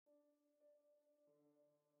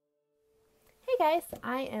guys,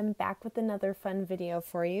 I am back with another fun video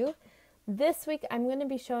for you. This week I'm going to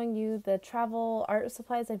be showing you the travel art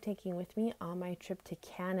supplies I'm taking with me on my trip to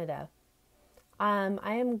Canada.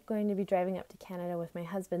 I am going to be driving up to Canada with my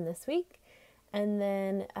husband this week, and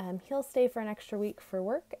then he'll stay for an extra week for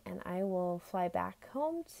work, and I will fly back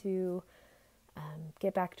home to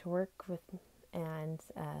get back to work and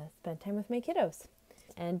spend time with my kiddos.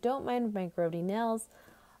 And don't mind my grody nails.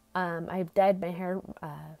 I dyed my hair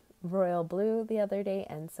royal blue the other day,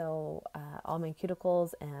 and so all my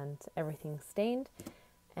cuticles and everything stained,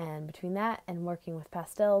 and between that and working with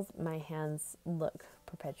pastels, my hands look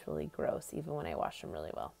perpetually gross even when I wash them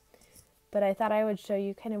really well. But I thought I would show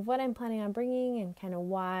you kind of what I'm planning on bringing and kind of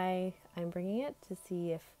why I'm bringing it, to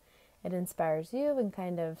see if it inspires you and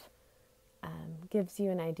kind of gives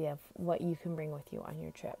you an idea of what you can bring with you on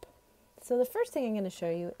your trip. So the first thing I'm going to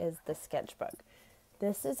show you is the sketchbook.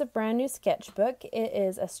 This is a brand new sketchbook. It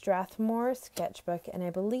is a Strathmore sketchbook, and I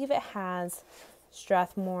believe it has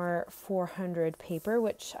Strathmore 400 paper,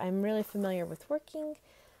 which I'm really familiar with working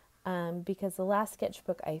because the last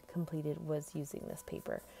sketchbook I completed was using this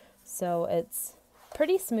paper. So it's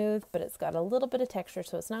pretty smooth, but it's got a little bit of texture,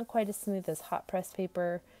 so it's not quite as smooth as hot press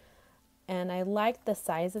paper. And I liked the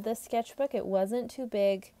size of this sketchbook. It wasn't too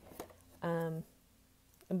big,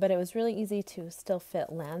 but it was really easy to still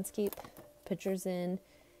fit landscape pictures in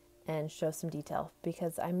and show some detail,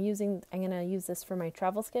 because I'm going to use this for my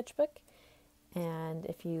travel sketchbook. And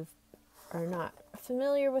if you are not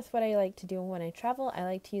familiar with what I like to do when I travel, I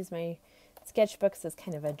like to use my sketchbooks as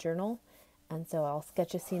kind of a journal. And so I'll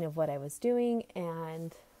sketch a scene of what I was doing,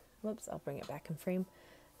 and whoops, I'll bring it back in frame.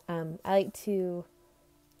 I like to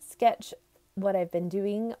sketch what I've been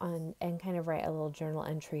doing and kind of write a little journal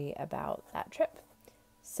entry about that trip.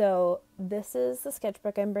 So this is the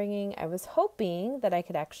sketchbook I'm bringing. I was hoping that I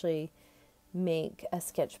could actually make a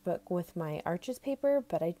sketchbook with my Arches paper,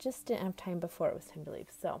 but I just didn't have time before it was time to leave.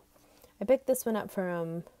 So I picked this one up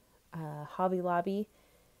from Hobby Lobby,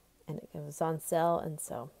 and it was on sale, and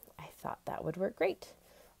so I thought that would work great.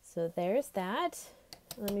 So there's that.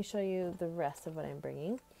 Let me show you the rest of what I'm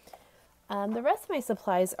bringing. The rest of my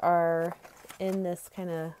supplies are in this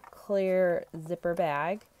kind of clear zipper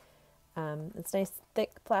bag. It's nice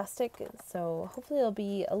thick plastic, so hopefully it'll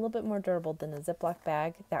be a little bit more durable than a Ziploc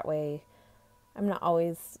bag. That way I'm not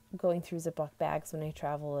always going through Ziploc bags when I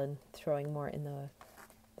travel and throwing more in the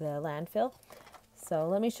landfill. So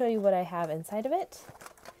let me show you what I have inside of it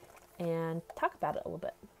and talk about it a little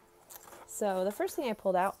bit. So the first thing I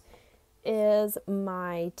pulled out is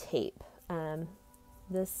my tape.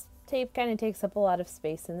 This tape kind of takes up a lot of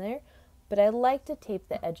space in there, but I like to tape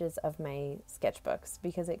the edges of my sketchbooks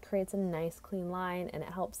because it creates a nice clean line and it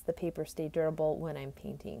helps the paper stay durable when I'm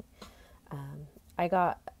painting. I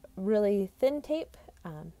got really thin tape,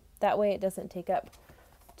 that way it doesn't take up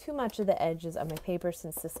too much of the edges of my paper.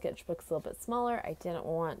 Since the sketchbook's a little bit smaller, I didn't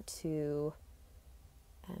want to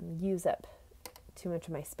use up too much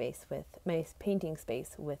of my space with my painting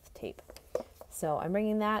space with tape. So I'm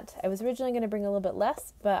bringing that. I was originally going to bring a little bit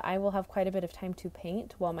less, but I will have quite a bit of time to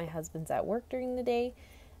paint while my husband's at work during the day.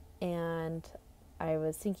 And I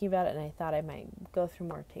was thinking about it, and I thought I might go through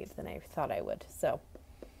more tape than I thought I would. So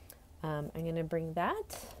I'm going to bring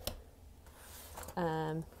that.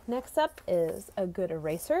 Next up is a good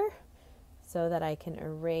eraser so that I can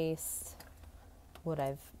erase what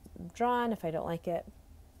I've drawn if I don't like it.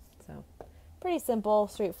 So pretty simple,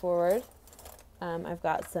 straightforward. I've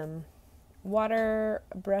got some water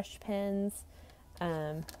brush pens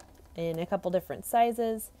in a couple different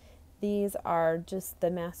sizes. These are just the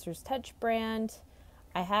Masters Touch brand.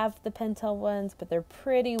 I have the Pentel ones, but they're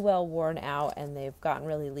pretty well worn out and they've gotten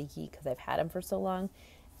really leaky because I've had them for so long.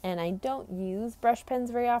 And I don't use brush pens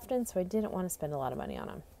very often, so I didn't want to spend a lot of money on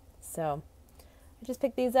them. So I just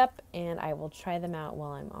picked these up and I will try them out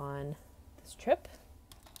while I'm on this trip.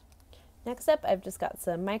 Next up, I've just got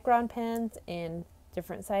some Micron pens in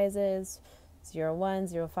different sizes, 01,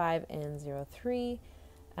 05, and 03.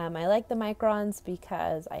 I like the Microns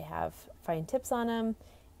because I have fine tips on them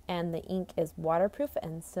and the ink is waterproof,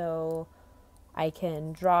 and so I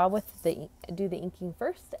can draw with do the inking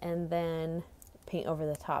first and then paint over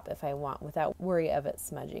the top if I want without worry of it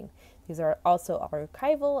smudging. These are also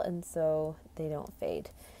archival, and so they don't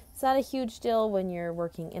fade. It's not a huge deal when you're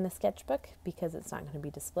working in a sketchbook because it's not going to be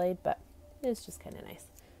displayed, but it's just kind of nice.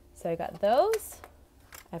 So I got those.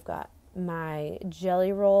 I've got my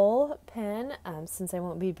Jelly Roll pen. Since I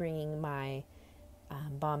won't be bringing my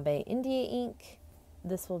Bombay India ink,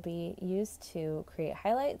 this will be used to create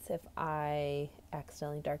highlights if I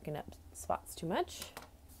accidentally darken up spots too much.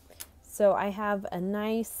 So I have a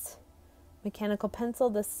nice mechanical pencil.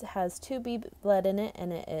 This has 2B lead in it,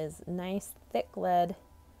 and it is nice thick lead.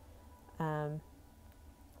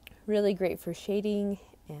 Really great for shading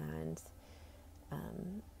and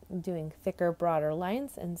doing thicker, broader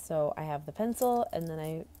lines. And so I have the pencil, and then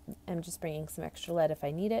I am just bringing some extra lead if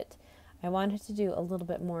I need it. I wanted to do a little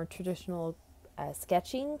bit more traditional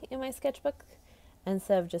sketching in my sketchbook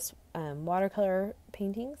instead of just watercolor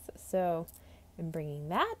paintings. So I'm bringing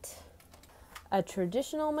that. A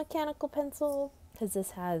traditional mechanical pencil, because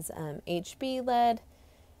this has HB lead,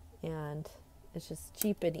 and it's just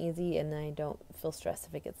cheap and easy, and I don't feel stressed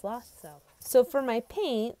if it gets lost. So for my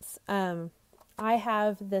paints, I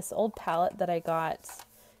have this old palette that I got.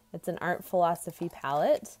 It's an Art Philosophy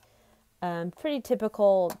palette. Pretty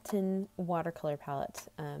typical tin watercolor palette.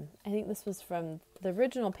 I think this was from, the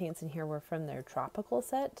original paints in here were from their tropical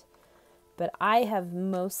set, but I have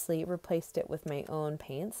mostly replaced it with my own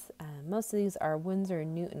paints. Most of these are Winsor &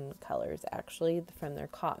 Newton colors, actually, from their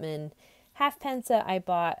Cotman half pence that I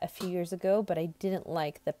bought a few years ago, but I didn't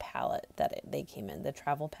like the palette that they came in, the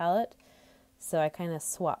travel palette, so I kind of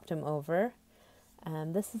swapped them over.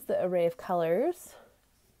 This is the array of colors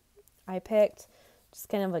I picked. Just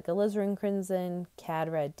kind of like alizarin crimson, cad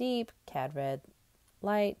red deep, cad red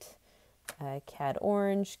light, cad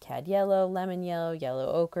orange, cad yellow, lemon yellow, yellow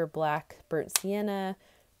ochre, black, burnt sienna,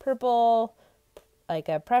 purple, like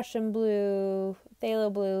a Prussian blue,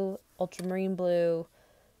 phthalo blue, ultramarine blue.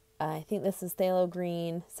 I think this is phthalo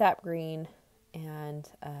green, sap green, and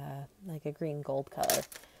like a green gold color.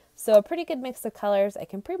 So a pretty good mix of colors. I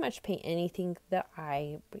can pretty much paint anything that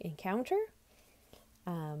I encounter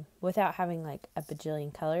without having like a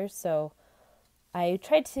bajillion colors. So I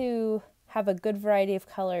tried to have a good variety of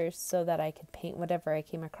colors so that I could paint whatever I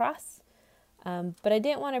came across. But I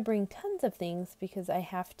didn't want to bring tons of things because I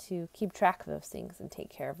have to keep track of those things and take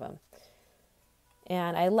care of them.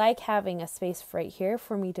 And I like having a space right here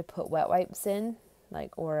for me to put wet wipes in,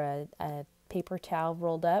 like, or a paper towel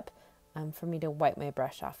rolled up for me to wipe my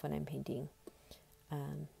brush off when I'm painting.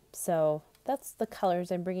 So that's the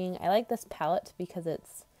colors I'm bringing. I like this palette because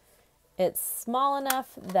it's small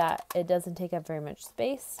enough that it doesn't take up very much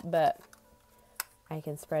space, but I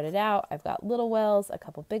can spread it out. I've got little wells, a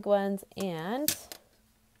couple big ones, and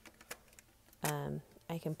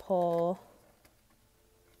I can pull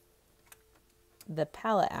the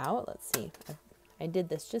palette out. Let's see. I did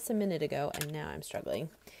this just a minute ago, and now I'm struggling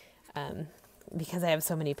because I have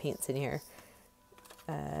so many paints in here.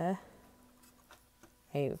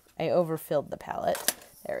 I overfilled the palette.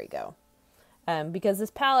 There we go. Because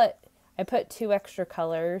this palette, I put 2 extra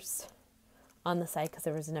colors on the side because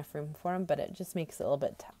there was enough room for them, but it just makes it a little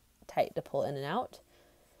bit tight to pull in and out.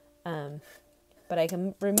 But I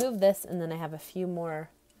can remove this, and then I have a few more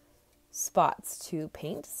spots to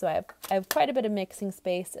paint. So I have quite a bit of mixing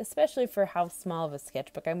space, especially for how small of a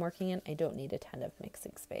sketchbook I'm working in. I don't need a ton of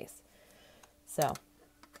mixing space. So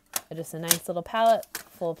just a nice little palette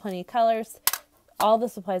full of plenty of colors. All the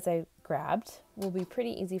supplies I grabbed will be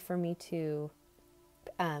pretty easy for me to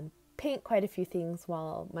paint quite a few things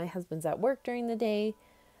while my husband's at work during the day,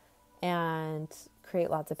 and create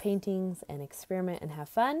lots of paintings and experiment and have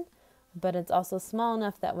fun. But it's also small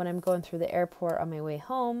enough that when I'm going through the airport on my way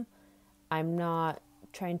home, I'm not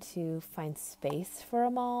trying to find space for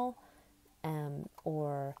them all,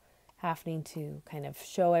 or having to kind of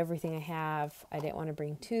show everything I have. I didn't want to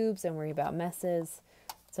bring tubes and worry about messes.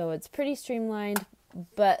 So it's pretty streamlined,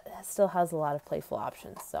 but still has a lot of playful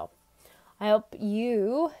options. So I hope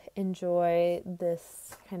you enjoy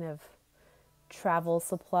this kind of travel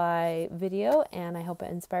supply video, and I hope it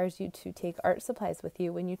inspires you to take art supplies with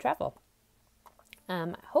you when you travel.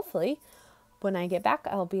 Hopefully, when I get back,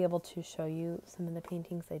 I'll be able to show you some of the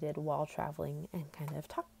paintings I did while traveling and kind of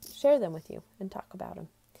share them with you and talk about them.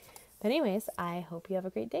 But anyways, I hope you have a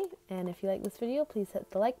great day. And if you like this video, please hit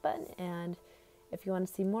the like button. And if you want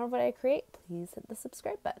to see more of what I create, please hit the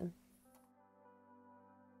subscribe button.